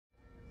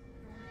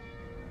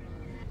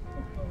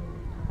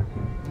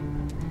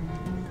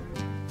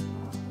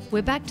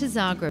We're back to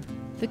Zagreb,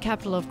 the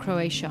capital of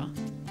Croatia.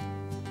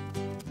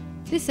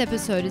 This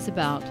episode is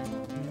about: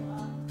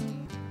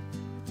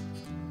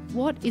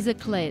 what is a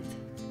klet?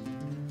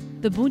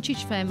 The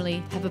Bunčić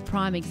family have a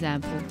prime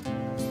example.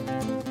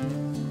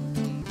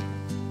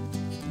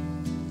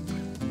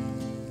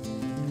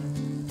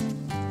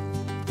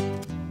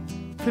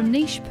 From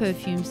niche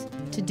perfumes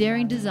to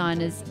daring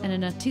designers and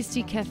an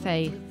artistic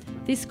cafe,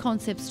 this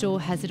concept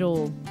store has it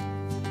all.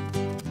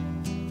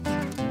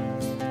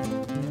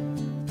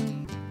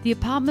 The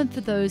apartment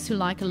for those who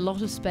like a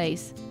lot of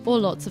space or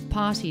lots of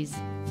parties.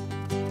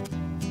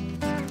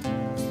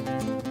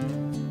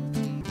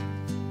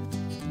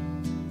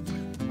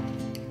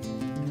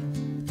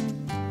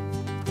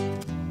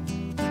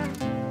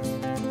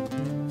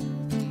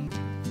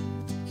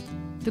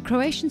 The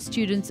Croatian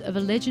students of a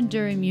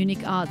legendary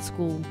Munich art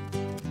school.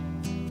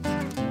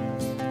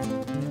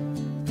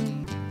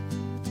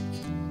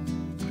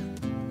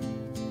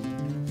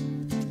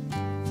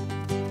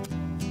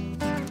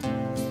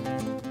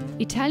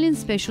 Italian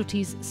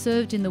specialties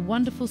served in the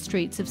wonderful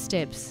streets of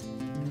Steps.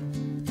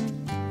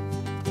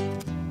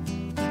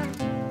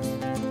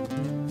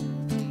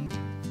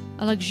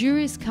 A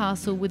luxurious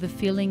castle with a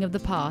feeling of the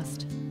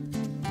past.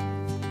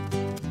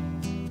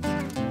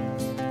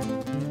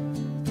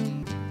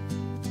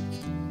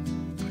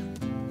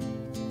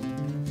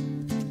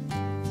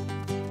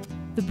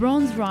 The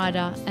bronze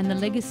rider and the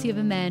legacy of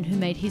a man who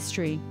made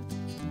history.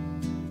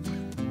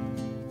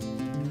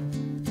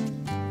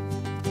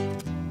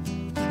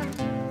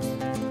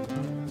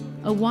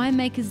 A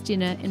winemaker's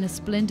dinner in a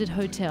splendid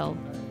hotel.